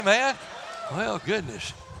Man, well,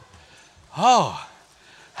 goodness. Oh,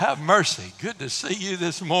 have mercy. Good to see you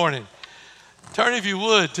this morning. Turn, if you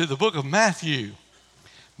would, to the book of Matthew.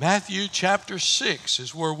 Matthew chapter 6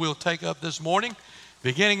 is where we'll take up this morning,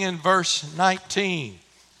 beginning in verse 19.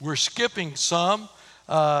 We're skipping some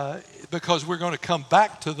because we're going to come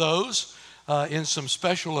back to those in some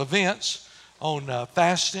special events on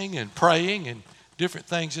fasting and praying and different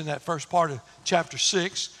things in that first part of chapter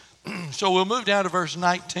 6. So we'll move down to verse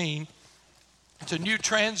 19. It's a new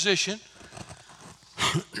transition.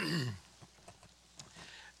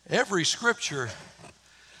 Every scripture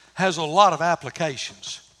has a lot of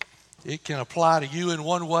applications. It can apply to you in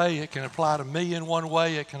one way. It can apply to me in one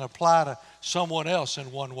way. It can apply to someone else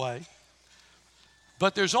in one way.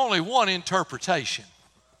 But there's only one interpretation.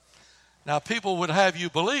 Now, people would have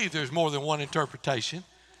you believe there's more than one interpretation,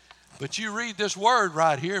 but you read this word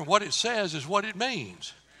right here, and what it says is what it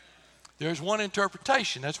means. There's one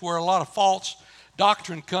interpretation. That's where a lot of false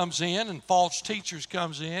doctrine comes in and false teachers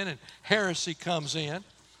comes in and heresy comes in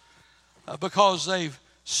because they've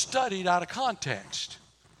studied out of context.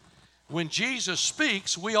 When Jesus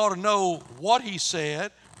speaks, we ought to know what he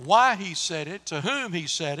said, why he said it, to whom he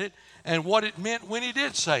said it, and what it meant when he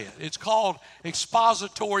did say it. It's called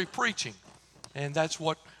expository preaching, and that's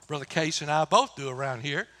what Brother Case and I both do around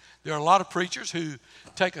here. There are a lot of preachers who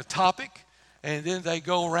take a topic and then they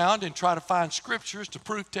go around and try to find scriptures to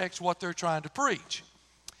proof text what they're trying to preach.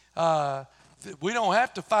 We don't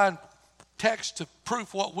have to find text to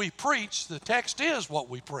prove what we preach. The text is what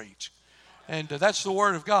we preach. And that's the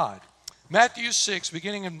Word of God. Matthew 6,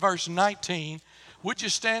 beginning in verse 19. Would you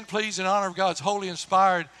stand, please, in honor of God's holy,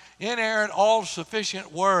 inspired, inerrant,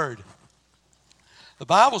 all-sufficient Word? The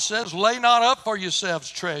Bible says, "Lay not up for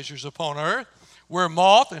yourselves treasures upon earth, where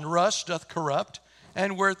moth and rust doth corrupt,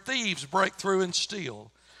 and where thieves break through and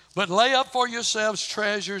steal. But lay up for yourselves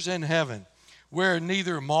treasures in heaven, where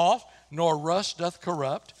neither moth nor rust doth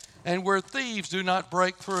corrupt, and where thieves do not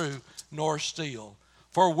break through nor steal.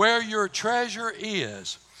 For where your treasure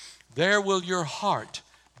is, there will your heart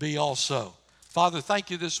be also." Father, thank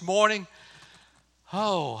you this morning.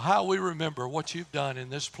 Oh, how we remember what you've done in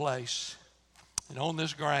this place and on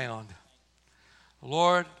this ground.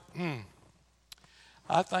 Lord,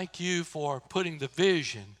 I thank you for putting the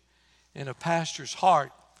vision in a pastor's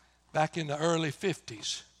heart back in the early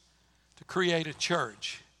 50s to create a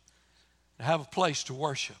church, to have a place to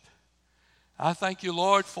worship. I thank you,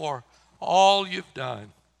 Lord, for all you've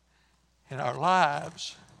done in our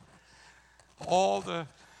lives, all the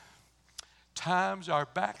times our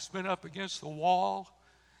back's been up against the wall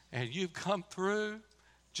and you've come through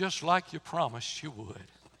just like you promised you would.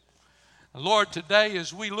 And Lord, today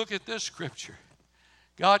as we look at this scripture,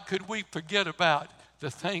 God, could we forget about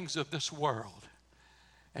the things of this world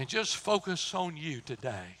and just focus on you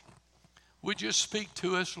today? Would you speak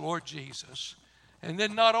to us, Lord Jesus? And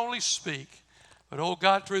then not only speak, but, oh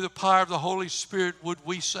God, through the power of the Holy Spirit, would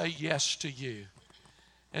we say yes to you?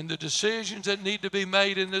 And the decisions that need to be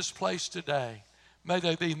made in this place today, may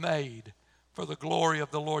they be made for the glory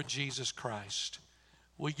of the Lord Jesus Christ.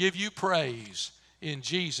 We give you praise in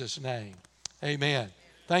Jesus' name. Amen.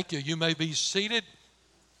 Thank you. You may be seated.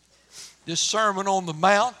 This Sermon on the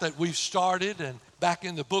Mount that we've started and back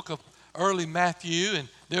in the book of early Matthew, and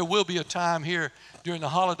there will be a time here during the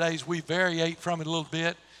holidays we variate from it a little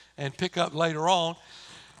bit and pick up later on.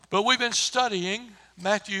 But we've been studying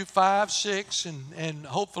Matthew 5, 6, and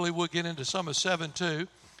hopefully we'll get into some of 7 too.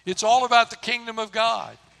 It's all about the kingdom of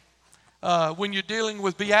God. When you're dealing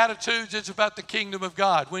with Beatitudes, it's about the kingdom of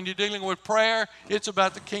God. When you're dealing with prayer, it's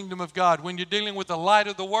about the kingdom of God. When you're dealing with the light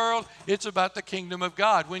of the world, it's about the kingdom of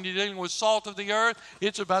God. When you're dealing with salt of the earth,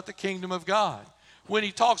 it's about the kingdom of God. When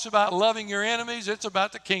he talks about loving your enemies, it's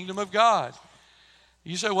about the kingdom of God.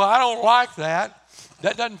 You say, well, I don't like that.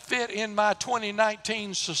 That doesn't fit in my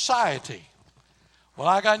 2019 society. Well,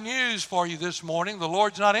 I got news for you this morning. The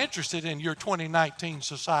Lord's not interested in your 2019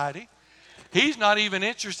 society. He's not even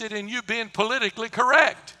interested in you being politically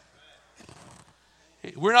correct.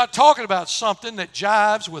 We're not talking about something that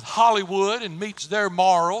jives with Hollywood and meets their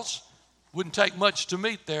morals. Wouldn't take much to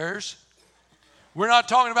meet theirs. We're not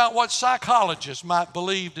talking about what psychologists might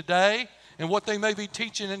believe today and what they may be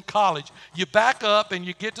teaching in college. You back up and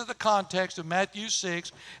you get to the context of Matthew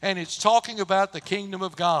 6, and it's talking about the kingdom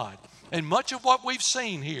of God. And much of what we've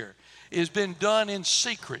seen here has been done in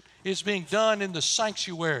secret. It's being done in the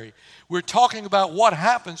sanctuary. We're talking about what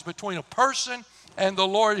happens between a person and the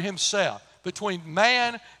Lord himself, between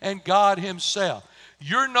man and God himself.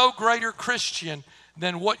 You're no greater Christian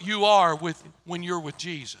than what you are when you're with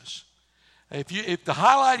Jesus. If the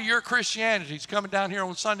highlight of your Christianity is coming down here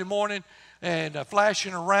on Sunday morning, and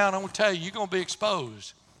flashing around, I'm going to tell you, you're going to be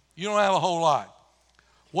exposed. You don't have a whole lot.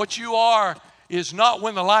 What you are is not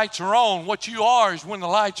when the lights are on. What you are is when the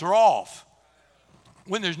lights are off,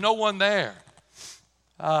 when there's no one there.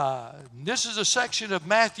 This is a section of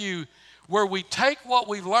Matthew where we take what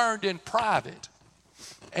we've learned in private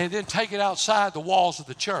and then take it outside the walls of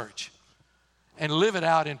the church and live it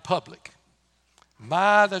out in public.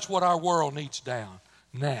 That's what our world needs down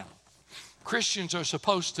now. Christians are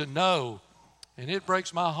supposed to know, and it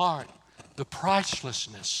breaks my heart, the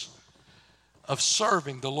pricelessness of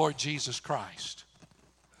serving the Lord Jesus Christ.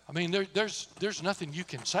 I mean, there's nothing you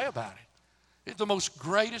can say about it. The most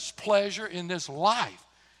greatest pleasure in this life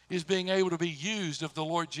is being able to be used of the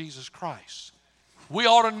Lord Jesus Christ. We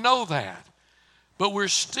ought to know that, but we're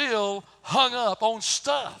still hung up on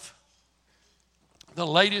stuff. The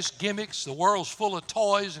latest gimmicks, the world's full of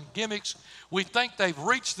toys and gimmicks. We think they've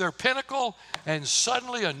reached their pinnacle, and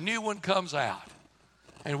suddenly a new one comes out.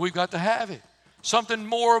 And we've got to have it. Something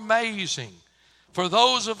more amazing for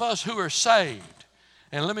those of us who are saved.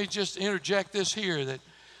 And let me just interject this here that,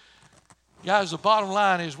 guys, the bottom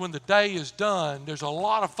line is when the day is done, there's a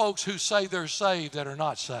lot of folks who say they're saved that are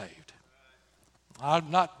not saved. I'm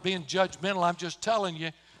not being judgmental. I'm just telling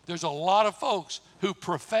you, there's a lot of folks who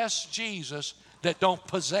profess Jesus that don't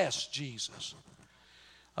possess Jesus.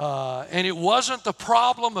 And it wasn't the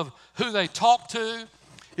problem of who they talked to.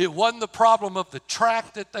 It wasn't the problem of the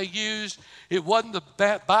tract that they used. It wasn't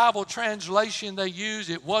the Bible translation they used.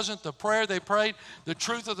 It wasn't the prayer they prayed. The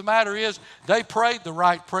truth of the matter is they prayed the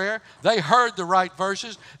right prayer. They heard the right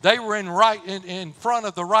verses. They were in front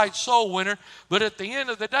of the right soul winner. But at the end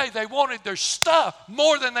of the day, they wanted their stuff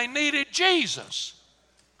more than they needed Jesus.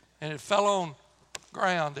 And it fell on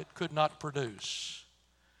ground that could not produce.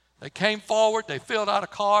 They came forward, they filled out a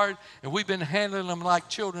card, and we've been handling them like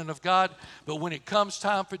children of God. But when it comes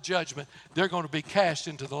time for judgment, they're going to be cast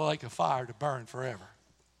into the lake of fire to burn forever.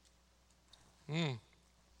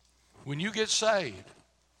 When you get saved,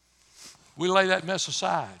 we lay that mess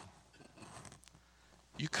aside.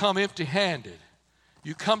 You come empty-handed.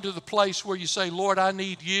 You come to the place where you say, Lord, I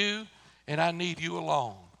need you, and I need you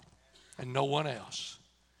alone, and no one else.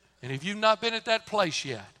 And if you've not been at that place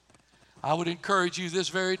yet, I would encourage you this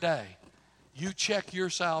very day, you check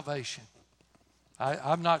your salvation.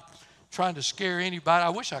 I'm not trying to scare anybody. I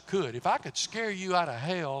wish I could. If I could scare you out of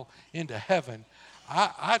hell into heaven,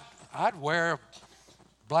 I'd wear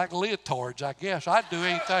black leotards, I guess. I'd do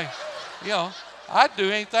anything, I'd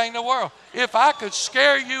do anything in the world. If I could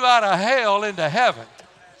scare you out of hell into heaven,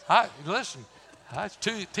 listen, that's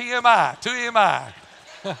TMI.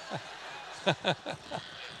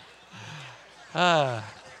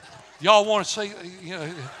 Y'all want to see,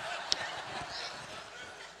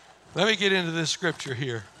 let me get into this scripture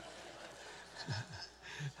here.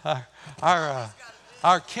 Our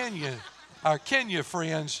Kenya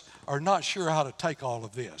friends are not sure how to take all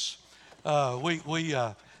of this.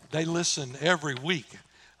 They listen every week.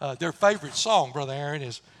 Their favorite song, Brother Aaron,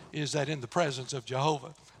 is that In the Presence of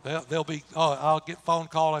Jehovah. They'll be, I'll get phone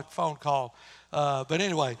call after phone call. But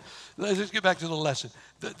anyway, let's get back to the lesson.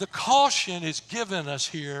 The caution is given us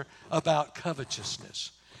here about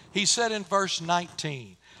covetousness. He said in verse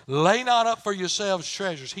 19, lay not up for yourselves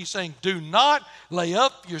treasures. He's saying, do not lay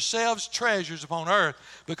up yourselves treasures upon earth,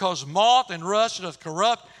 because moth and rust doth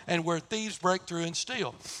corrupt, and where thieves break through and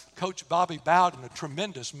steal. Coach Bobby Bowden, a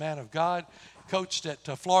tremendous man of God, coached at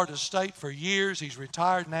Florida State for years. He's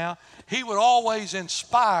retired now. He would always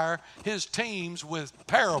inspire his teams with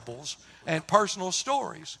parables and personal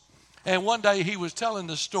stories. And one day he was telling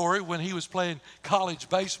the story when he was playing college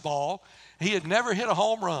baseball. He had never hit a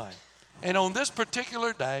home run. And on this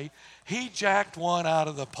particular day, he jacked one out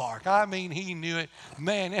of the park. I mean, he knew it.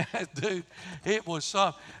 Man, dude, it was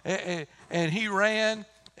something. And he ran,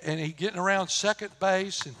 and he getting around second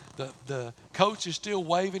base, and the coach is still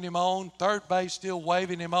waving him on, third base still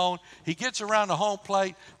waving him on. He gets around the home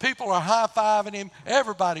plate. People are high-fiving him.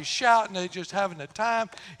 Everybody's shouting. They're just having a time.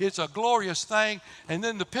 It's a glorious thing. And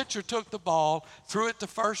then the pitcher took the ball, threw it to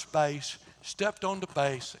first base, stepped on the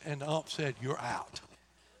base, and the ump said, you're out.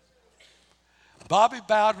 Bobby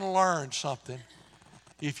Bowden learned something.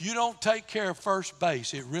 If you don't take care of first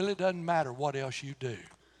base, it really doesn't matter what else you do.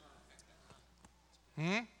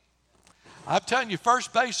 I'm telling you,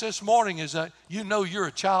 first base this morning is that you know you're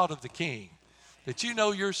a child of the King, that you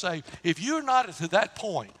know you're saved. If you're not to that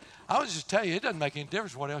point, I would just tell you, it doesn't make any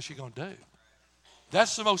difference what else you're going to do.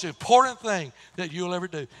 That's the most important thing that you'll ever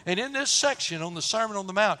do. And in this section on the Sermon on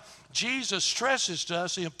the Mount, Jesus stresses to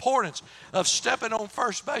us the importance of stepping on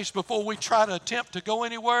first base before we try to attempt to go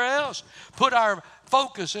anywhere else. Put our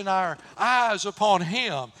focus and our eyes upon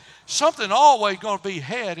Him. Something always going to be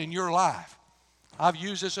ahead in your life. I've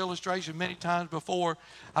used this illustration many times before.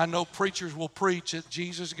 I know preachers will preach that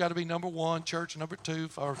Jesus has got to be number one, church number two,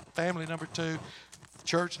 or family number two,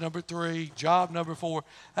 church number three, job number four.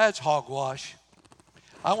 That's hogwash.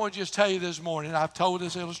 I want to just tell you this morning, I've told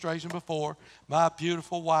this illustration before, my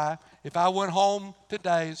beautiful wife, if I went home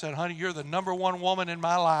today and said, honey, you're the number one woman in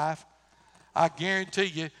my life, I guarantee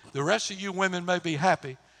you the rest of you women may be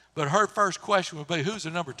happy, but her first question would be, who's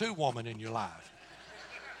the number two woman in your life?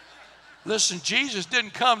 Listen, Jesus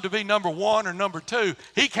didn't come to be number one or number two.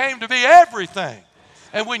 He came to be everything.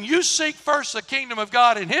 And when you seek first the kingdom of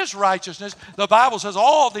God and His righteousness, the Bible says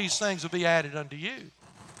all these things will be added unto you.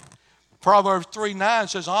 Proverbs 3:9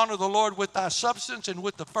 says, honor the Lord with thy substance and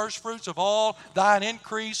with the first fruits of all thine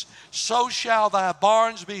increase. So shall thy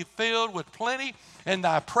barns be filled with plenty, and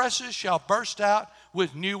thy presses shall burst out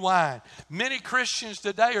with new wine. Many Christians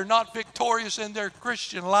today are not victorious in their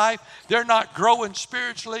Christian life. They're not growing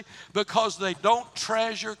spiritually because they don't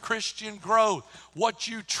treasure Christian growth. What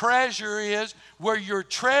you treasure is, where your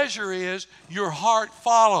treasure is, your heart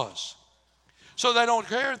follows. So they don't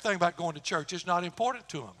care anything about going to church. It's not important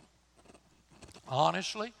to them.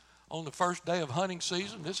 Honestly, on the first day of hunting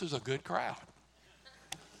season, this is a good crowd.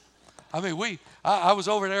 I mean, I was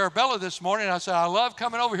over at Arabella this morning, and I said, I love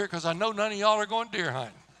coming over here because I know none of y'all are going deer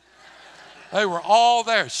hunting. They were all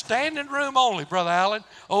there. Standing room only, Brother Allen,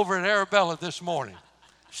 over at Arabella this morning.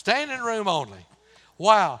 Standing room only.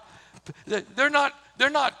 Wow. They're not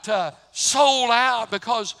sold out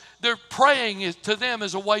because their praying to them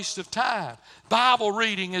is a waste of time. Bible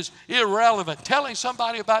reading is irrelevant. Telling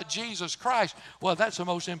somebody about Jesus Christ, well, that's the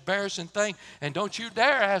most embarrassing thing. And don't you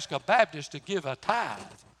dare ask a Baptist to give a tithe.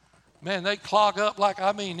 Man, they clog up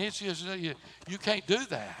it's just, you can't do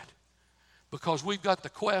that. Because we've got the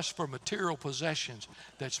quest for material possessions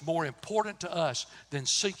that's more important to us than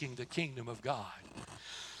seeking the kingdom of God.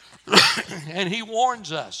 And He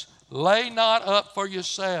warns us, lay not up for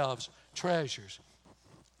yourselves treasures.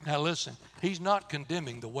 Now listen, He's not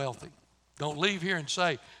condemning the wealthy. Don't leave here and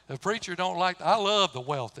say, the preacher don't like, I love the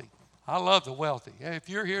wealthy. I love the wealthy. If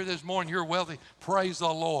you're here this morning, you're wealthy, praise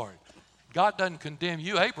the Lord. God doesn't condemn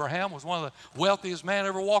you. Abraham was one of the wealthiest men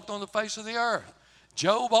ever walked on the face of the earth.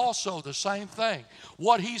 Job also the same thing.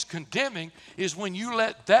 What He's condemning is when you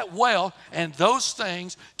let that wealth and those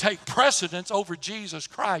things take precedence over Jesus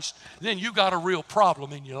Christ, then you got a real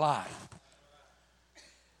problem in your life.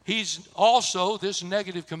 He's also, this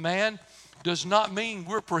negative command does not mean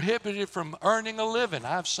we're prohibited from earning a living.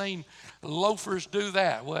 I've seen loafers do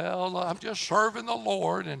that. Well, I'm just serving the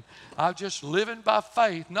Lord and I'm just living by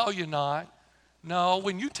faith. No, you're not. No,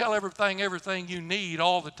 when you tell everything you need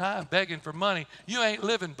all the time, begging for money, you ain't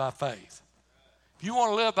living by faith. If you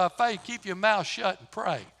want to live by faith, keep your mouth shut and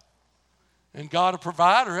pray. And God will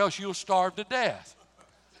provide, or else you'll starve to death.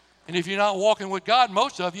 And if you're not walking with God,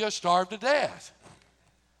 most of you are starved to death.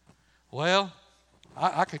 Well,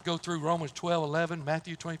 I could go through Romans 12:11,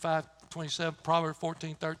 Matthew 25:27, Proverbs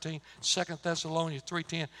 14:13, 2 Thessalonians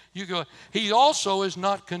 3:10. You go. He also is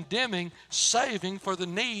not condemning saving for the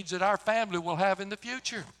needs that our family will have in the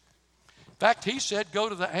future. In fact, He said, go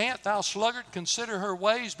to the ant, thou sluggard, consider her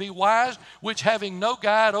ways, be wise, which having no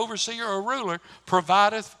guide, overseer, or ruler,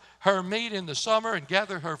 provideth her meat in the summer and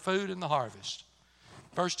gather her food in the harvest.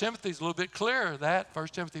 1 Timothy is a little bit clearer of that,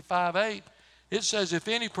 1 Timothy 5:8. It says, if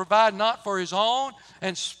any provide not for his own,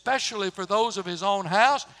 and especially for those of his own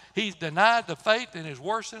house, he's denied the faith and is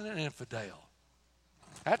worse than an infidel.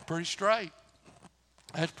 That's pretty straight.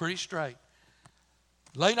 That's pretty straight.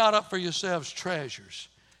 Lay not up for yourselves treasures.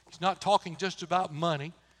 He's not talking just about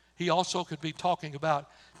money. He also could be talking about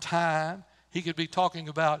time. He could be talking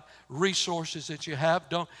about resources that you have.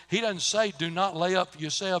 He doesn't say do not lay up for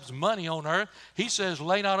yourselves money on earth. He says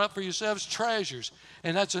lay not up for yourselves treasures.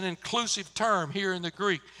 And that's an inclusive term here in the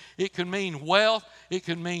Greek. It can mean wealth. It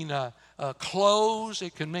can mean clothes.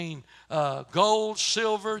 It can mean gold,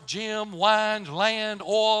 silver, gem, wine, land,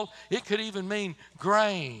 oil. It could even mean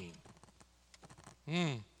grain.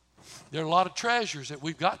 There are a lot of treasures that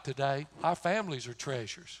we've got today. Our families are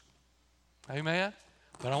treasures. Amen?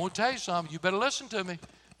 But I want to tell you something. You better listen to me.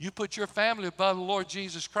 You put your family above the Lord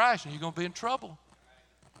Jesus Christ and you're going to be in trouble.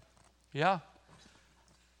 Yeah.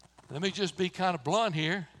 Let me just be kind of blunt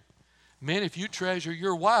here. Men, if you treasure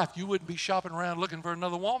your wife, you wouldn't be shopping around looking for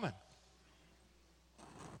another woman.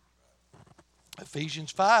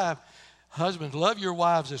 Ephesians 5, Husbands, love your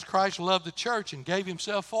wives as Christ loved the church and gave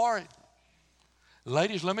himself for it.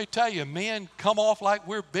 Ladies, let me tell you, men come off like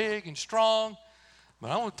we're big and strong.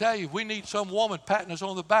 But I want to tell you, we need some woman patting us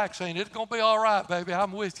on the back saying, it's going to be all right, baby,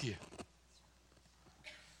 I'm with you.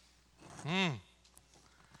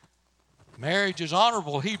 Marriage is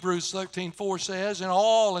honorable, Hebrews 13:4 says, and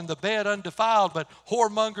all in the bed undefiled, but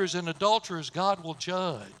whoremongers and adulterers God will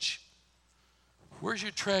judge. Where's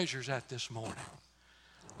your treasures at this morning?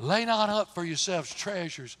 Lay not up for yourselves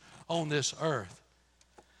treasures on this earth.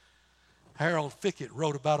 Harold Fickett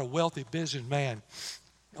wrote about a wealthy businessman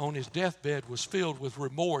on his deathbed was filled with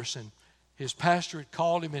remorse, and his pastor had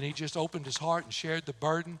called him and he just opened his heart and shared the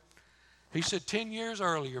burden. He said, 10 years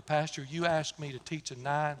earlier, Pastor, you asked me to teach a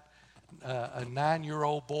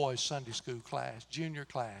 9-year-old boy's Sunday school class, junior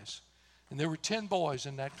class. And there were 10 boys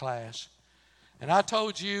in that class. And I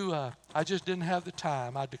told you I just didn't have the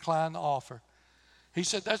time. I declined the offer. He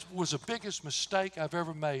said, that was the biggest mistake I've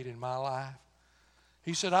ever made in my life.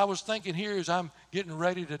 He said, I was thinking here as I'm getting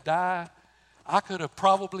ready to die, I could have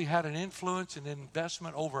probably had an influence and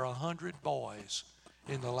investment over 100 boys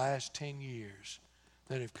in the last 10 years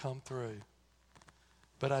that have come through.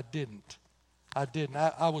 But I didn't.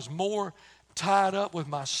 I was more tied up with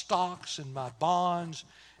my stocks and my bonds.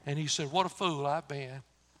 And he said, what a fool I've been.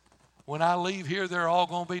 When I leave here, they're all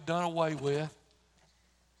going to be done away with.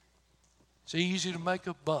 It's easy to make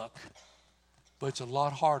a buck, but it's a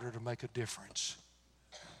lot harder to make a difference.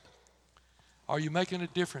 Are you making a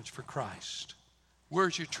difference for Christ?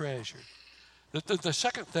 Where's your treasure? The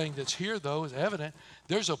second thing that's here, though, is evident.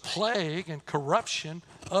 There's a plague and corruption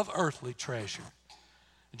of earthly treasure.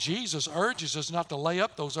 Jesus urges us not to lay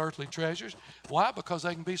up those earthly treasures. Why? Because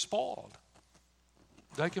they can be spoiled.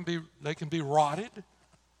 They can be rotted.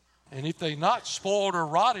 And if they're not spoiled or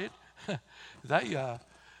rotted,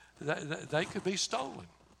 they could be stolen.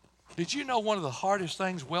 Did you know one of the hardest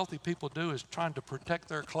things wealthy people do is trying to protect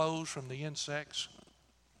their clothes from the insects?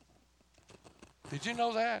 Did you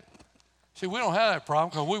know that? See, we don't have that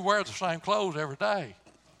problem because we wear the same clothes every day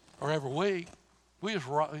or every week.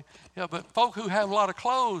 But folk who have a lot of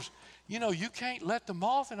clothes, you can't let the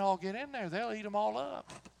moth and all get in there. They'll eat them all up.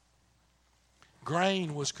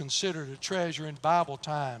 Grain was considered a treasure in Bible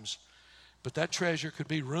times, but that treasure could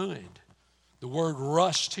be ruined. The word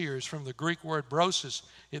rust here is from the Greek word brosis.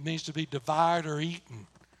 It means to be devoured or eaten.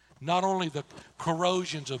 Not only the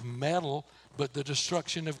corrosions of metal, but the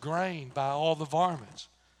destruction of grain by all the varmints.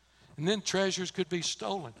 And then treasures could be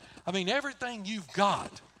stolen. I mean, everything you've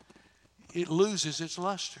got, it loses its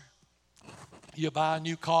luster. You buy a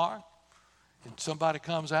new car, and somebody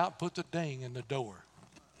comes out and puts a ding in the door.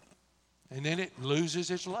 And then it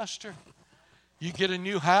loses its luster. You get a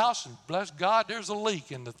new house, and bless God, there's a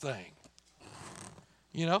leak in the thing.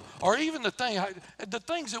 Or even the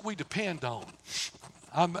things that we depend on.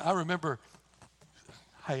 I remember,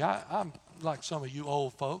 I'm like some of you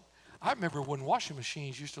old folk. I remember when washing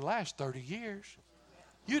machines used to last 30 years.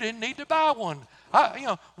 You didn't need to buy one.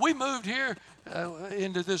 We moved here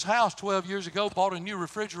into this house 12 years ago, bought a new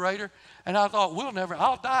refrigerator, and I thought,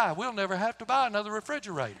 I'll die. We'll never have to buy another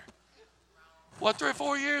refrigerator. Well, 3 or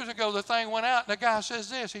 4 years ago, the thing went out, and the guy says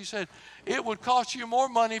this. He said, it would cost you more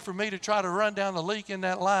money for me to try to run down the leak in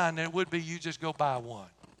that line than it would be you just go buy one.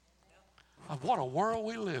 What a world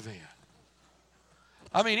we live in.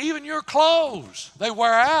 I mean, even your clothes, they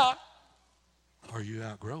wear out, or you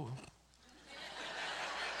outgrow them.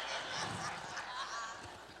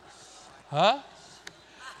 Huh?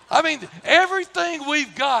 I mean, everything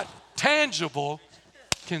we've got tangible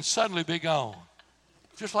can suddenly be gone.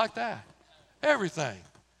 Just like that. Everything.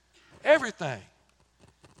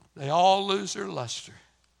 They all lose their luster.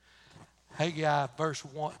 Haggai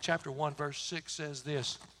chapter 1, verse 6 says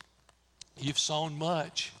this. You've sown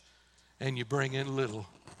much and you bring in little.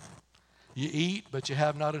 You eat, but you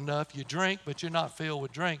have not enough. You drink, but you're not filled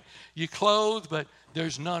with drink. You clothe, but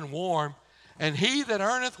there's none warm. And he that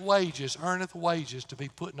earneth wages to be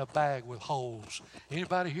put in a bag with holes.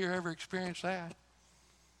 Anybody here ever experienced that?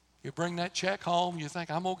 You bring that check home, you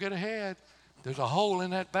think, I'm going to get ahead. There's a hole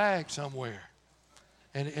in that bag somewhere.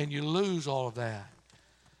 And you lose all of that.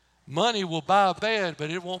 Money will buy a bed,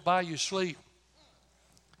 but it won't buy you sleep.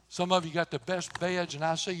 Some of you got the best beds, and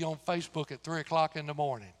I see you on Facebook at 3 o'clock in the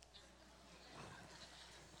morning.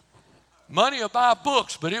 Money will buy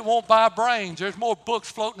books, but it won't buy brains. There's more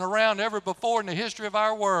books floating around than ever before in the history of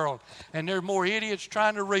our world. And there's more idiots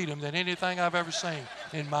trying to read them than anything I've ever seen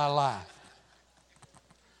in my life.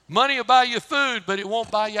 Money will buy you food, but it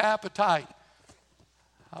won't buy you appetite.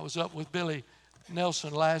 I was up with Billy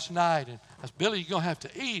Nelson last night, and I said, Billy, you're going to have to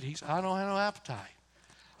eat. He said, I don't have no appetite.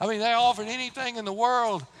 I mean, they offered anything in the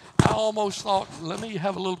world. I almost thought, let me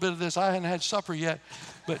have a little bit of this. I hadn't had supper yet.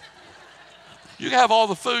 But you can have all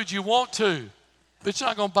the food you want to, but it's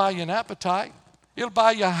not going to buy you an appetite. It'll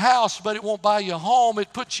buy you a house, but it won't buy you a home.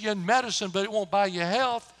 It puts you in medicine, but it won't buy you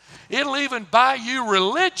health. It'll even buy you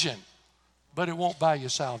religion, but it won't buy you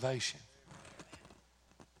salvation.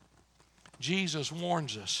 Jesus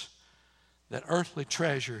warns us that earthly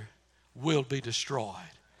treasure will be destroyed.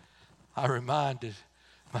 I reminded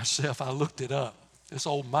myself, I looked it up. This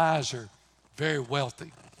old miser, very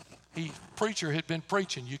wealthy. Preacher had been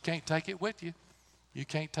preaching, you can't take it with you. You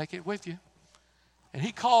can't take it with you. And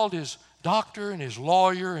he called his doctor and his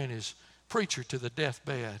lawyer and his preacher to the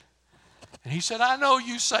deathbed. And he said, I know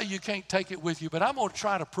you say you can't take it with you, but I'm going to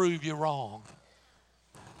try to prove you wrong.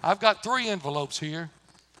 I've got 3 envelopes here,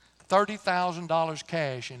 $30,000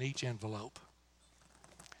 cash in each envelope.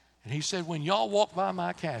 And he said, when y'all walk by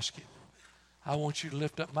my casket, I want you to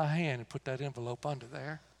lift up my hand and put that envelope under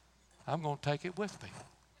there. I'm going to take it with me.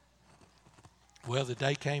 Well, the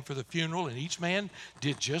day came for the funeral, and each man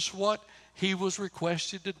did just what he was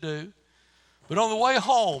requested to do. But on the way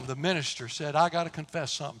home, the minister said, I got to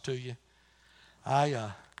confess something to you.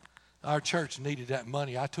 Our church needed that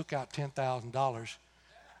money. I took out $10,000,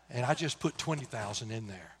 and I just put $20,000 in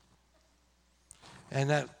there. And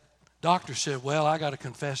that doctor said, well, I got to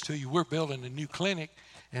confess to you, we're building a new clinic,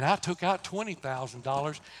 and I took out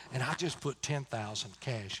 $20,000, and I just put $10,000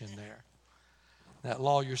 cash in there. That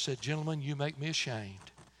lawyer said, gentlemen, you make me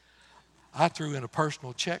ashamed. I threw in a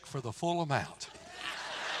personal check for the full amount.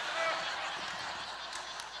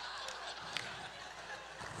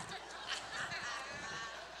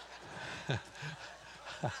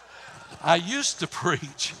 I used to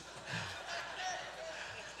preach.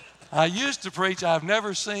 I've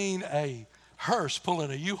never seen a hearse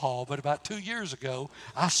pulling a U-Haul, but about 2 years ago,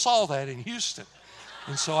 I saw that in Houston.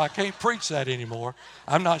 And so I can't preach that anymore.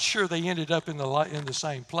 I'm not sure they ended up in the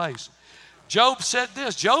same place. Job said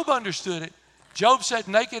this. Job understood it. Job said,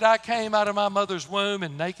 naked I came out of my mother's womb,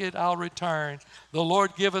 and naked I'll return. The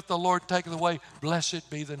Lord giveth, the Lord taketh away. Blessed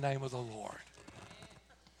be the name of the Lord.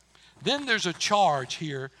 Then there's a charge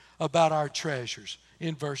here about our treasures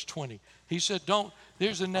in verse 20. He said,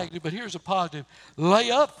 there's a negative, but here's a positive. Lay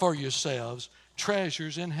up for yourselves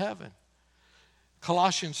treasures in heaven.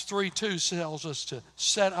 Colossians 3:2 tells us to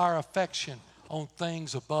set our affection on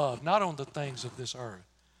things above, not on the things of this earth.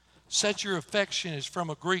 Set your affection is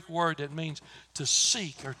from a Greek word that means to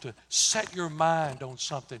seek or to set your mind on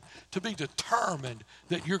something, to be determined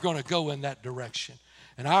that you're going to go in that direction.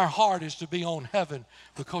 And our heart is to be on heaven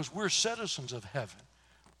because we're citizens of heaven.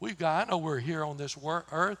 I know we're here on this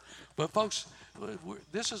earth, but folks,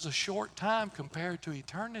 this is a short time compared to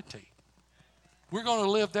eternity. We're going to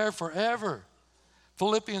live there forever.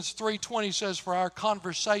 Philippians 3:20 says, for our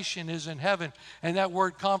conversation is in heaven. And that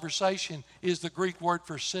word conversation is the Greek word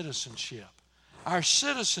for citizenship. Our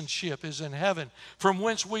citizenship is in heaven, from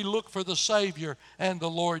whence we look for the Savior and the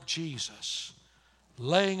Lord Jesus.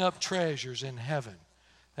 Laying up treasures in heaven.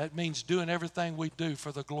 That means doing everything we do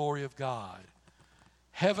for the glory of God.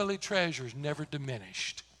 Heavenly treasures never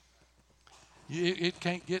diminished. It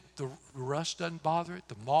can't get, the rust doesn't bother it.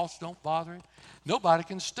 The moths don't bother it. Nobody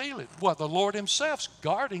can steal it. Well, the Lord himself's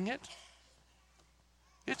guarding it.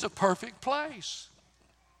 It's a perfect place.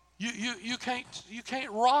 You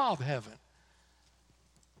can't rob heaven.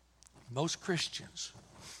 Most Christians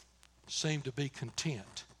seem to be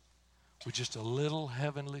content with just a little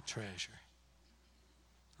heavenly treasure,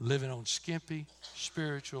 living on skimpy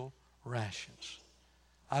spiritual rations.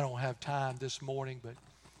 I don't have time this morning, but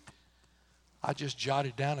I just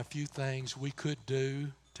jotted down a few things we could do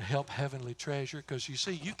to help heavenly treasure, because you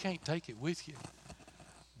see, you can't take it with you.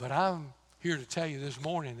 But I'm here to tell you this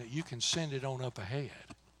morning that you can send it on up ahead.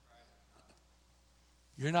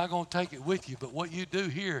 You're not going to take it with you, but what you do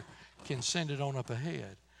here can send it on up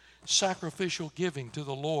ahead. Sacrificial giving to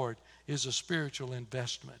the Lord is a spiritual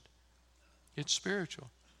investment. It's spiritual.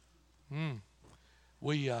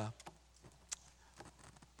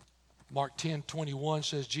 Mark 10:21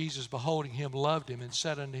 says, Jesus, beholding him, loved him, and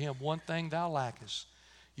said unto him, one thing thou lackest.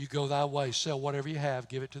 You go thy way, sell whatever you have,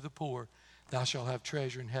 give it to the poor. Thou shalt have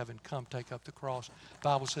treasure in heaven. Come, take up the cross. The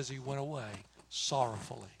Bible says he went away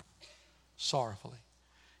sorrowfully. Sorrowfully.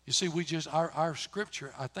 You see, our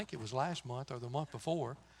scripture, I think it was last month or the month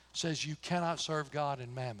before, says you cannot serve God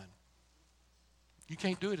and mammon. You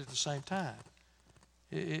can't do it at the same time.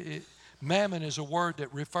 Mammon is a word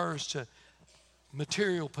that refers to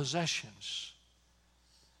material possessions.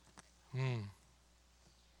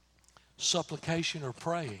 Supplication or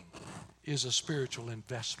praying is a spiritual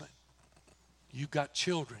investment. You've got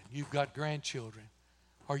children, you've got grandchildren.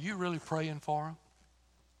 Are you really praying for them?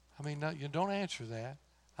 I mean, no, you don't answer that.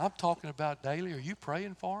 I'm talking about daily. Are you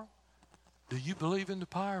praying for them? Do you believe in the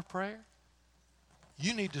power of prayer?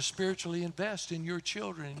 You need to spiritually invest in your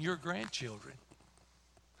children and your grandchildren.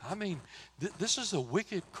 I mean, this is a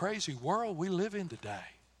wicked, crazy world we live in today.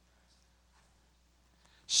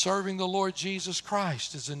 Serving the Lord Jesus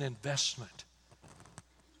Christ is an investment.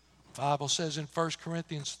 The Bible says in 1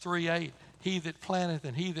 Corinthians 3:8, he that planteth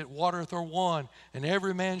and he that watereth are one, and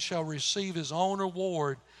every man shall receive his own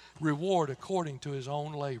reward according to his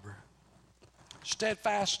own labor.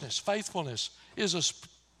 Steadfastness, faithfulness is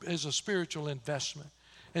a spiritual investment.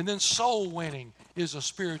 And then soul winning is a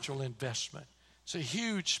spiritual investment. It's a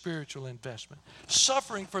huge spiritual investment.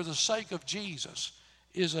 Suffering for the sake of Jesus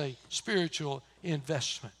is a spiritual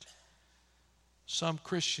investment. Some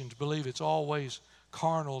Christians believe it's always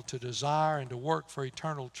carnal to desire and to work for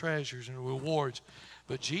eternal treasures and rewards.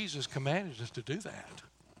 But Jesus commanded us to do that.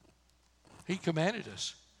 He commanded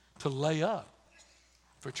us to lay up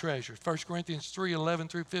for treasure. 1 Corinthians 3:11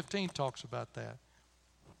 through 15 talks about that.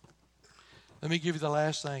 Let me give you the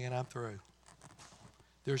last thing and I'm through.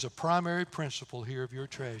 There's a primary principle here of your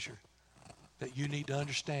treasure that you need to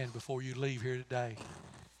understand before you leave here today.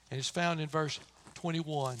 And it's found in verse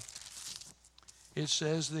 21. It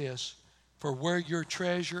says this, for where your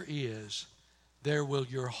treasure is, there will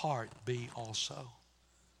your heart be also.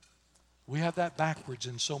 We have that backwards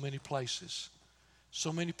in so many places.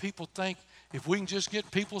 So many people think if we can just get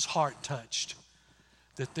people's heart touched,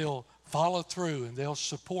 that they'll follow through and they'll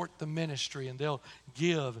support the ministry and they'll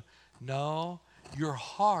give. No, your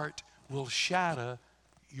heart will shadow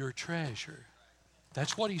your treasure.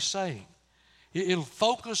 That's what he's saying. It'll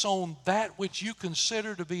focus on that which you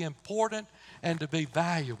consider to be important and to be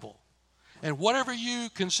valuable. And whatever you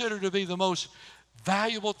consider to be the most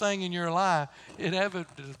valuable thing in your life,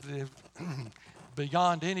 inevitably,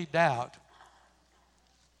 beyond any doubt,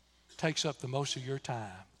 takes up the most of your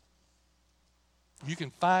time. You can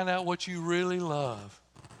find out what you really love.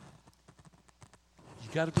 You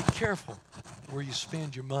got to be careful where you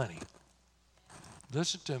spend your money.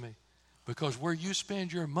 Listen to me, because where you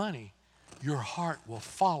spend your money, your heart will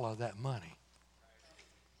follow that money.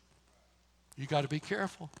 You got to be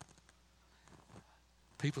careful.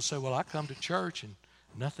 People say, well, I come to church and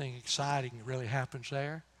nothing exciting really happens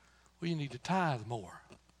there. Well, you need to tithe more.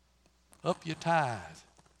 Up your tithe.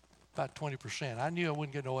 About 20%. I knew I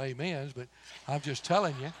wouldn't get no amens, but I'm just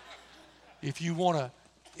telling you, if you want to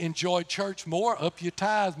enjoy church more, up your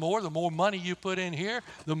tithe more. The more money you put in here,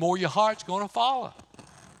 the more your heart's going to follow.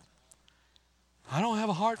 I don't have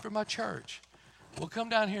a heart for my church. Well, come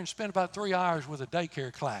down here and spend about 3 hours with a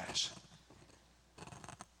daycare class.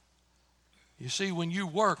 You see, when you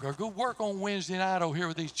work, or go work on Wednesday night over here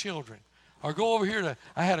with these children, or go over here to,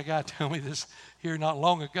 I had a guy tell me this here not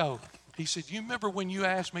long ago. He said, you remember when you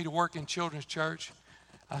asked me to work in children's church?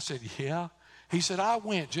 I said, yeah. He said, I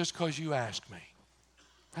went just because you asked me.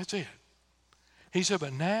 That's it. He said,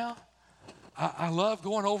 but now I love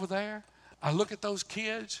going over there. I look at those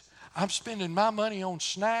kids. I'm spending my money on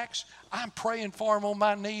snacks. I'm praying for them on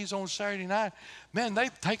my knees on Saturday night. Man,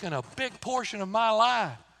 they've taken a big portion of my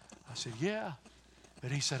life. I said, yeah.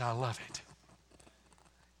 But he said, I love it.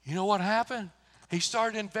 You know what happened? He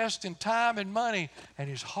started investing time and money, and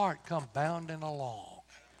his heart come bounding along.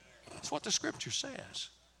 That's what the scripture says.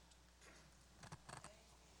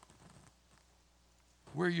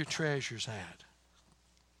 Where are your treasures at?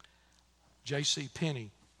 J.C.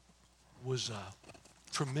 Penney was a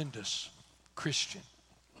tremendous Christian.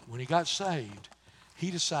 When he got saved,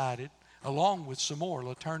 he decided, along with some more,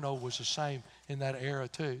 Letourneau was the same in that era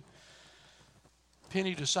too.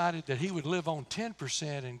 Penney decided that he would live on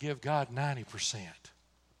 10% and give God 90%.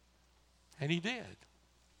 And he did.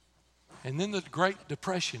 And then the Great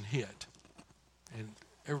Depression hit, and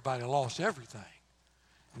everybody lost everything.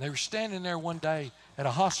 And they were standing there one day at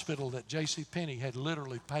a hospital that J.C. Penney had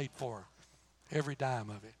literally paid for, every dime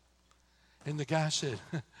of it. And the guy said,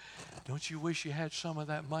 don't you wish you had some of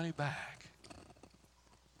that money back?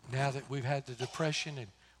 Now that we've had the Depression and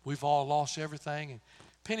we've all lost everything. And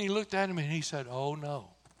Penney looked at him and he said, oh no.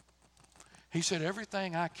 He said,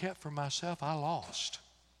 everything I kept for myself, I lost.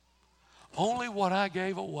 Only what I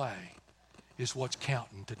gave away is what's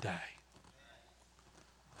counting today.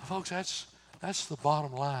 Folks, that's the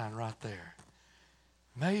bottom line right there.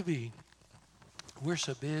 Maybe we're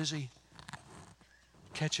so busy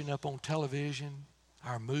catching up on television,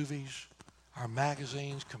 our movies, our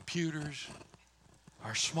magazines, computers,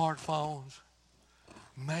 our smartphones.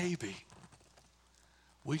 Maybe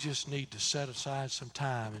we just need to set aside some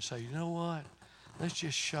time and say, you know what? Let's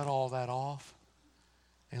just shut all that off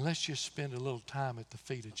and let's just spend a little time at the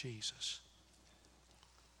feet of Jesus.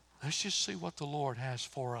 Let's just see what the Lord has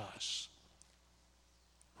for us.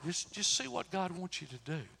 Just see what God wants you to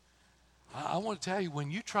do. I want to tell you, when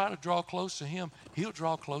you try to draw close to Him, He'll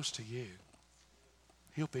draw close to you.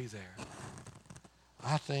 He'll be there.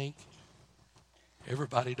 I think,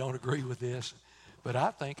 everybody don't agree with this, but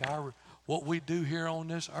I think what we do here on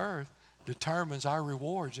this earth determines our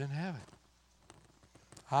rewards in heaven.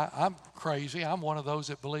 I'm crazy. I'm one of those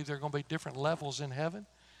that believe there are going to be different levels in heaven,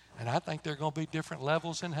 and I think there are going to be different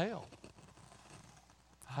levels in hell.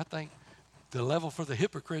 I think the level for the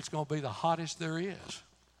hypocrite is going to be the hottest there is.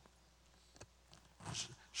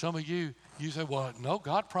 Some of you say, well, no,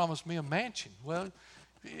 God promised me a mansion. Well,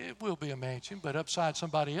 it will be a mansion, but upside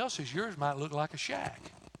somebody else's, yours might look like a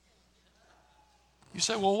shack. You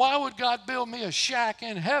say, well, why would God build me a shack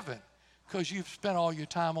in heaven? Because you've spent all your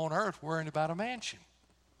time on earth worrying about a mansion.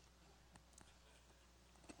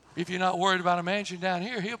 If you're not worried about a mansion down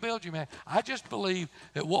here, He'll build you, man. I just believe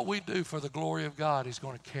that what we do for the glory of God is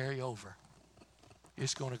going to carry over.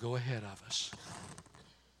 It's going to go ahead of us.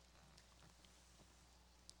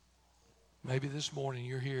 Maybe this morning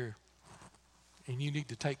you're here and you need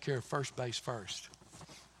to take care of first base first.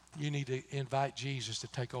 You need to invite Jesus to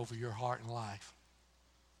take over your heart and life.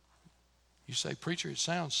 You say, preacher, it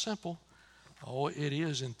sounds simple. Oh, it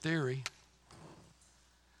is in theory.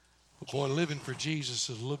 But boy, living for Jesus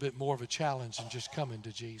is a little bit more of a challenge than just coming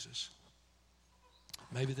to Jesus.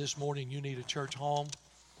 Maybe this morning you need a church home.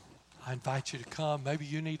 I invite you to come. Maybe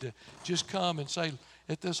you need to just come and say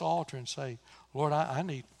at this altar and say, Lord, I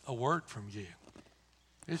need a word from you.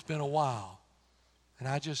 It's been a while. And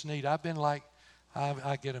I've been like,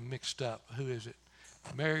 I get them mixed up. Who is it?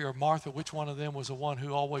 Mary or Martha? Which one of them was the one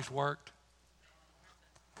who always worked?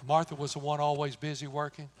 Martha was the one always busy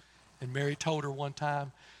working. And Mary told her one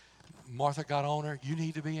time, Martha got on her, you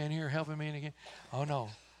need to be in here helping me again. Oh no,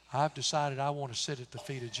 I've decided I want to sit at the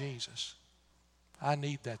feet of Jesus. I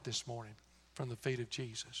need that this morning from the feet of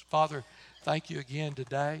Jesus. Father, thank you again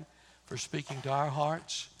today for speaking to our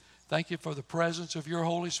hearts. Thank you for the presence of your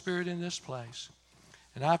Holy Spirit in this place.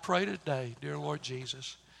 And I pray today, dear Lord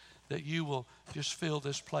Jesus, that you will just fill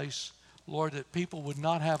this place, Lord, that people would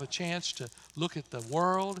not have a chance to look at the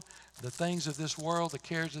world, the things of this world, the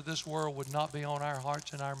cares of this world would not be on our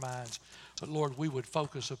hearts and our minds. But Lord, we would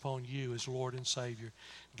focus upon you as Lord and Savior.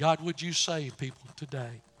 God, would you save people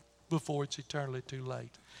today before it's eternally too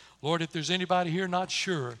late? Lord, if there's anybody here not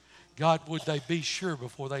sure, God, would they be sure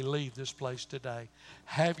before they leave this place today?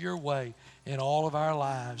 Have your way in all of our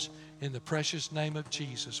lives. In the precious name of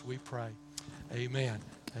Jesus, we pray. Amen.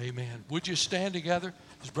 Amen. Would you stand together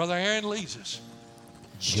as Brother Aaron leads us?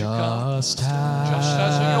 Just as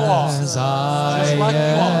you are. Just like you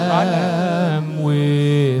are right now. am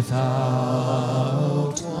without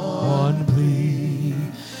one plea,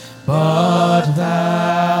 but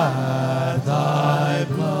that thy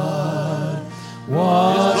blood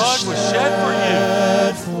was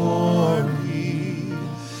shed for me,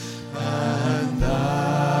 and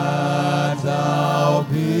that thou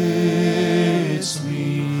bidst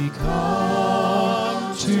me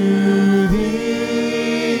come to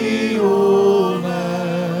thee, O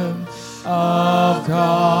Lamb of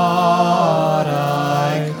God,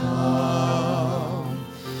 I come,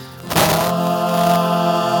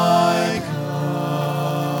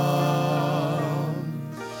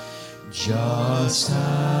 just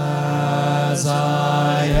as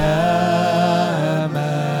I am,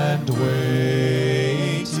 and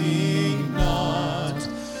waiting not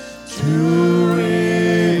to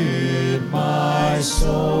rid my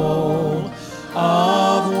soul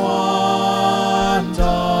of one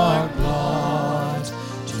dark blot,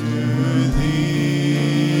 to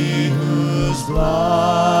thee whose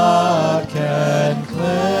blood can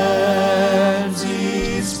cleanse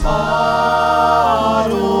each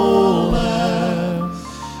spot, O Lamb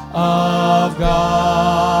of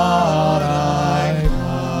God, I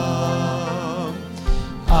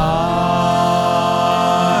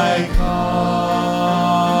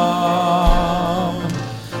come,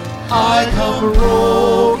 I come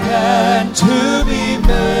broken to be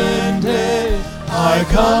mended, I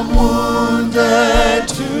come wounded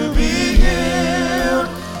to be healed,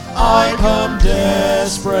 I come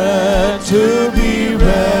desperate to be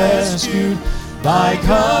rescued, I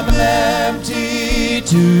come empty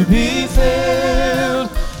to be filled,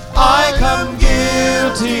 I come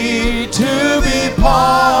guilty to be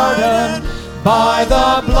pardoned by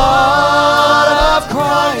the blood of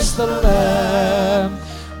Christ the Lamb.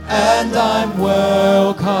 And I'm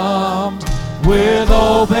welcomed with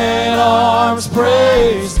open arms,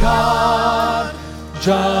 praise God.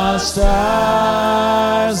 just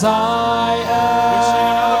as I am. We sing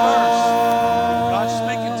another verse. God's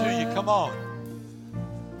speaking to you. Come on.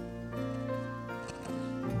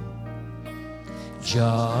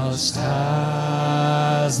 Just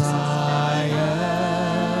as I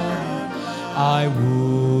am, I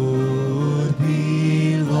would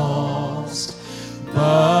be lost,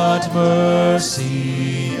 but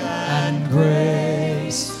mercy and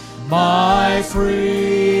grace my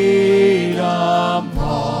freedom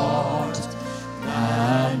bought,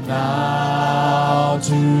 and now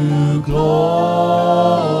to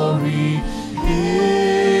glory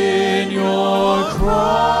in your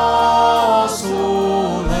cross,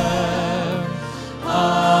 O Lamb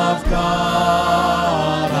of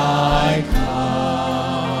God, I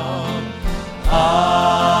come,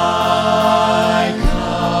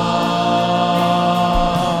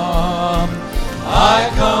 I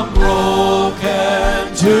come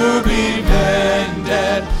broken to be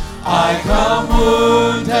mended, I come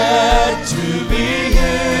wounded to be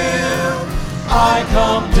healed, I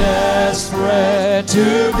come desperate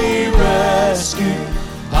to be rescued,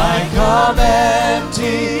 I come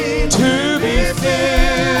empty to be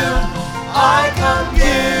filled, I come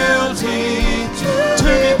guilty to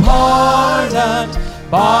be pardoned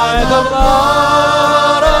by the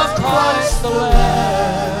blood of Christ the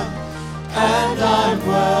Lamb, and I'm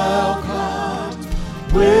welcomed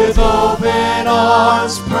with open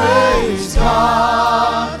arms, praise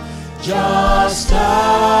God, just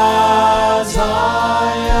as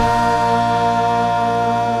I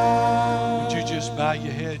am. Would you just bow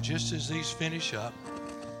your head just as these finish up?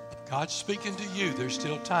 God's speaking to you. There's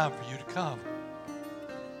still time for you to come.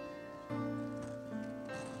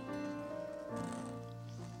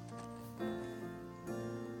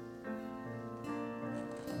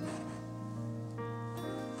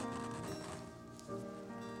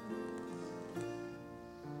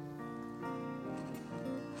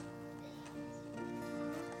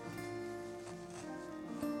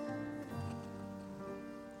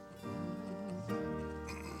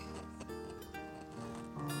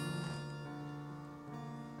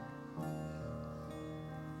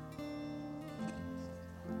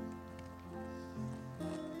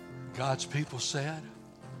 God's people said,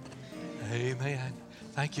 amen.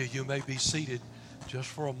 Thank you. You may be seated just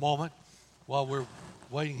for a moment while we're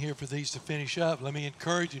waiting here for these to finish up. Let me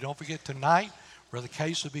encourage you, don't forget tonight, Brother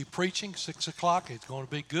Case will be preaching, 6 o'clock. It's going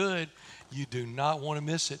to be good. You do not want to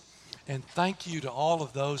miss it. And thank you to all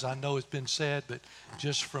of those. I know it's been said, but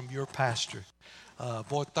just from your pastor.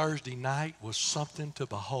 Boy, Thursday night was something to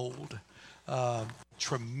behold.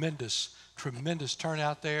 Tremendous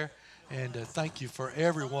turnout there. And thank you for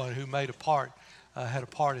everyone who made a part, had a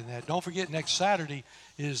part in that. Don't forget, next Saturday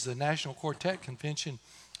is the National Quartet Convention,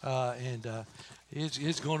 and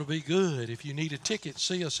it's going to be good. If you need a ticket,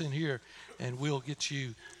 see us in here, and we'll get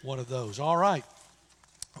you one of those. All right.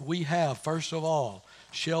 We have, first of all,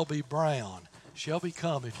 Shelby Brown. Shelby,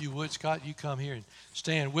 come, if you would, Scott, you come here and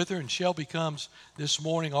stand with her. And Shelby comes this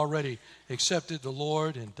morning, already accepted the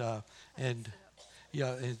Lord, and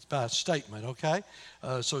yeah, it's by statement, okay?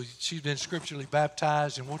 So she's been scripturally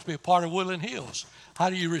baptized and wants to be a part of Woodland Hills. How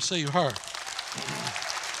do you receive her?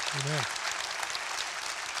 Amen.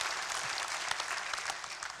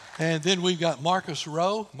 And then we've got Marcus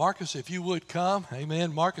Rowe. Marcus, if you would come.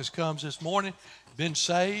 Amen. Marcus comes this morning, been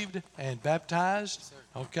saved and baptized,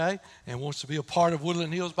 okay, and wants to be a part of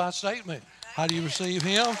Woodland Hills by statement. How do you receive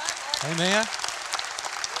him? Amen.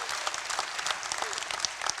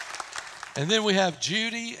 And then we have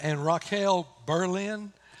Judy and Raquel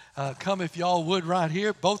Berlin. Come if y'all would right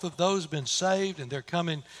here. Both of those have been saved, and they're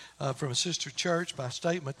coming from a sister church by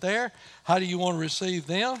statement there. How do you want to receive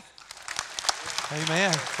them?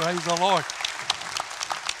 Amen. Praise the Lord.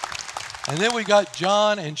 And then we got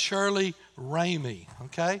John and Shirley Ramey.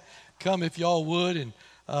 Okay? Come if y'all would. And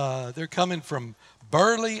they're coming from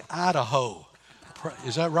Burley, Idaho.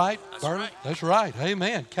 Is that right? That's right. That's right.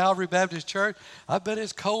 Amen. Calvary Baptist Church. I bet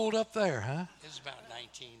it's cold up there, huh? It's about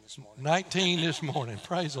 19 this morning. 19 this morning.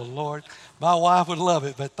 Praise the Lord. My wife would love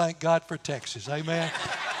it, but thank God for Texas. Amen.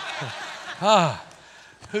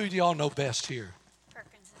 Who do y'all know best here?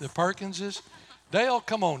 Perkinses. The Perkinses? Dale,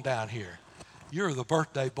 come on down here. You're the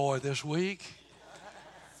birthday boy this week.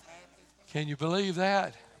 Can you believe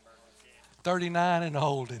that? 39 and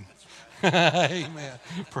holding. Amen.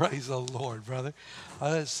 Praise the Lord, brother.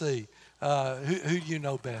 Let's see. Who do you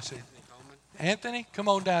know best? Anthony? Come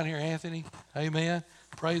on down here, Anthony. Amen.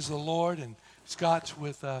 Praise the Lord. And Scott's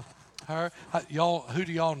with her. Who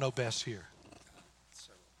do y'all know best here?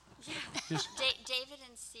 David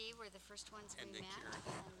and C were the first ones we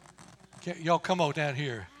met. Y'all come on down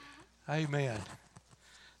here. Amen.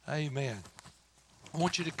 Amen. I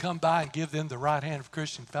want you to come by and give them the right hand of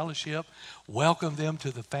Christian fellowship. Welcome them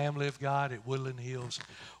to the family of God at Woodland Hills.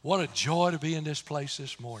 What a joy to be in this place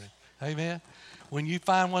this morning. Amen. When you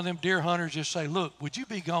find one of them deer hunters, just say, look, would you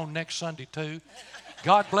be gone next Sunday too?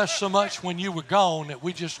 God bless so much when you were gone that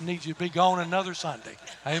we just need you to be gone another Sunday.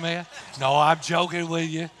 Amen. No, I'm joking with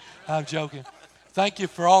you. I'm joking. Thank you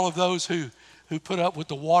for all of those who put up with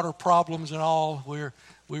the water problems and all.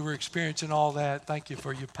 We were experiencing all that. Thank you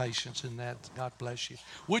for your patience in that. God bless you.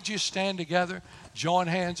 Would you stand together? Join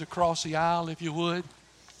hands across the aisle if you would.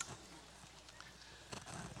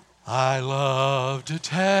 I love to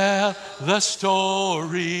tell the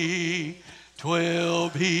story. 'Twill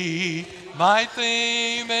be my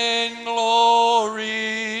theme in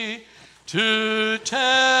glory to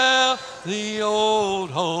tell the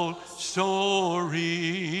old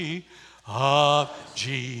story of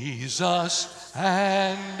Jesus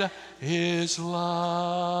and His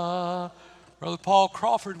love. Brother Paul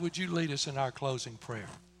Crawford, would you lead us in our closing prayer?